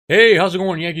Hey, how's it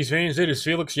going, Yankees fans? It is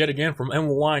Felix yet again from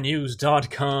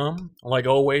NYYNEWS.com. Like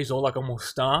always, hola como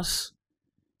estás?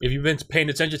 If you've been paying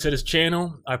attention to this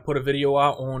channel, I put a video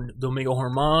out on Domingo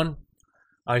Germán.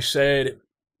 I said,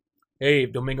 hey,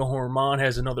 if Domingo Germán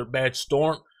has another bad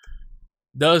start,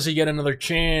 does he get another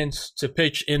chance to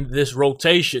pitch in this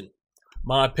rotation?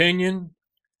 My opinion,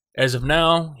 as of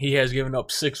now, he has given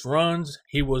up 6 runs.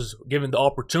 He was given the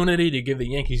opportunity to give the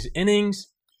Yankees innings.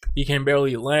 He can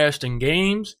barely last in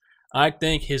games. I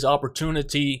think his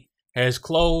opportunity has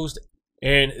closed,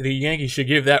 and the Yankees should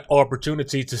give that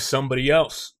opportunity to somebody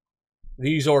else.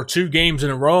 These are 2 games in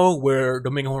a row where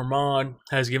Domingo Germán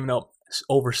has given up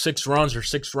over 6 runs or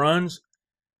 6 runs.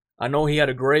 I know he had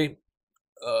a great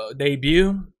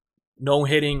debut,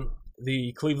 no-hitting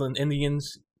the Cleveland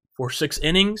Indians for 6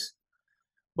 innings,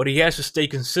 but he has to stay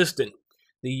consistent.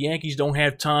 The Yankees don't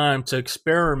have time to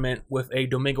experiment with a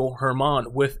Domingo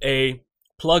Germán, with a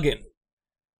plug-in.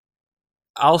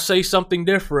 I'll say something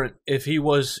different if he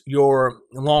was your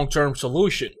long-term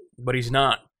solution, but he's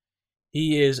not.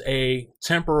 He is a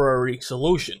temporary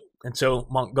solution until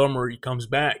Montgomery comes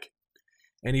back.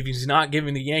 And if he's not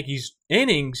giving the Yankees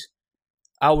innings,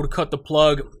 I would cut the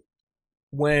plug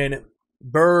when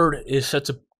Bird is set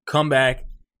to come back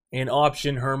and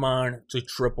option Germán to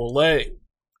AAA.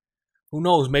 Who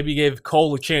knows, maybe give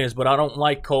Cole a chance, but I don't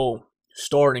like Cole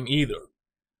starting either.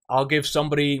 I'll give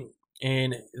somebody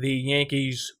in the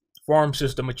Yankees farm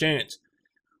system a chance.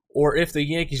 Or if the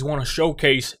Yankees want to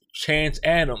showcase Chance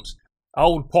Adams, I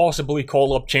would possibly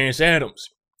call up Chance Adams.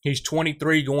 He's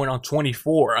 23 going on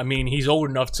 24. I mean, he's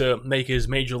old enough to make his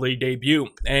major league debut.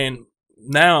 And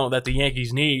now that the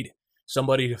Yankees need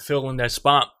somebody to fill in that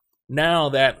spot, now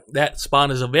that that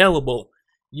spot is available,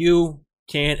 you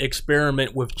can't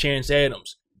experiment with Chance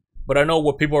Adams. But I know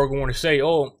what people are going to say.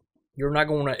 Oh, you're not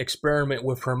going to experiment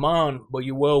with Germán, but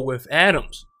you will with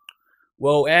Adams.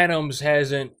 Well, Adams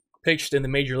hasn't pitched in the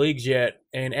major leagues yet,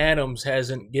 and Adams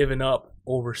hasn't given up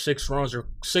over 6 runs or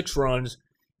 6 runs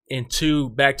in 2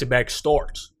 back-to-back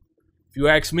starts. If you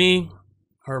ask me,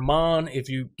 Germán, if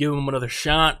you give him another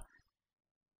shot,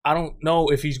 I don't know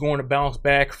if he's going to bounce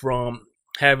back from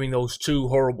having those 2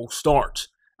 horrible starts.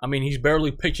 I mean, he's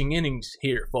barely pitching innings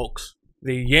here, folks.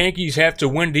 The Yankees have to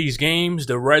win these games.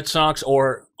 The Red Sox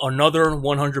are another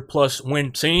 100-plus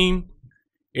win team.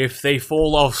 If they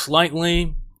fall off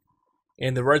slightly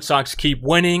and the Red Sox keep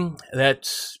winning,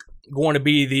 that's going to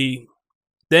be the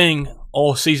thing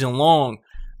all season long.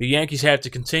 The Yankees have to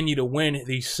continue to win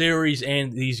these series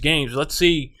and these games. Let's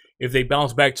see if they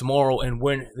bounce back tomorrow and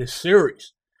win this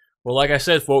series. Well, like I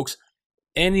said, folks,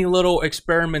 any little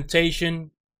experimentation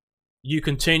you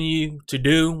continue to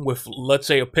do with, let's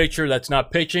say, a pitcher that's not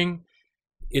pitching,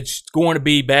 it's going to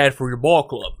be bad for your ball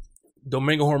club.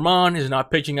 Domingo Germán is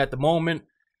not pitching at the moment.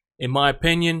 In my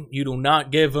opinion, you do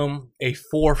not give him a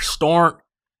 4th start.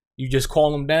 You just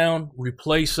call him down,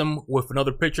 replace him with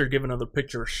another pitcher, give another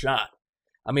pitcher a shot.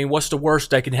 I mean, what's the worst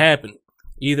that can happen?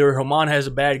 Either Germán has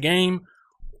a bad game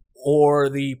or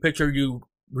the pitcher you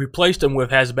replaced him with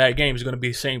has a bad game. It's going to be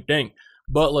the same thing.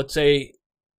 But let's say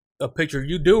a pitcher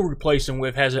you do replace him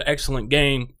with has an excellent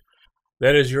game.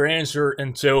 That is your answer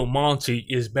until Monty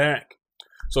is back.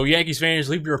 So Yankees fans,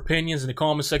 leave your opinions in the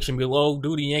comment section below.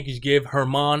 Do the Yankees give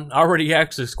Germán? I already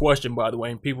asked this question, by the way,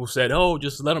 and people said, oh,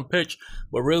 just let him pitch.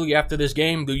 But really, after this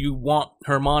game, do you want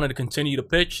Germán to continue to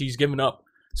pitch? He's given up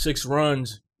 6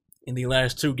 runs in the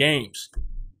last 2 games.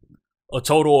 A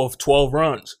total of 12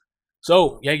 runs.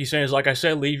 So, Yankees fans, like I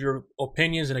said, leave your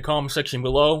opinions in the comment section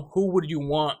below. Who would you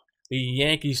want the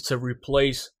Yankees to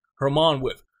replace Germán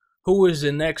with? Who is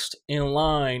the next in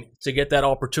line to get that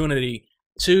opportunity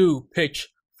to pitch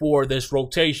for this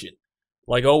rotation?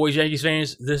 Like always, Yankees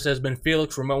fans, this has been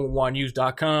Felix from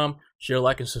NYYNEWS.com. Share,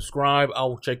 like, and subscribe. I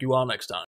will check you out next time.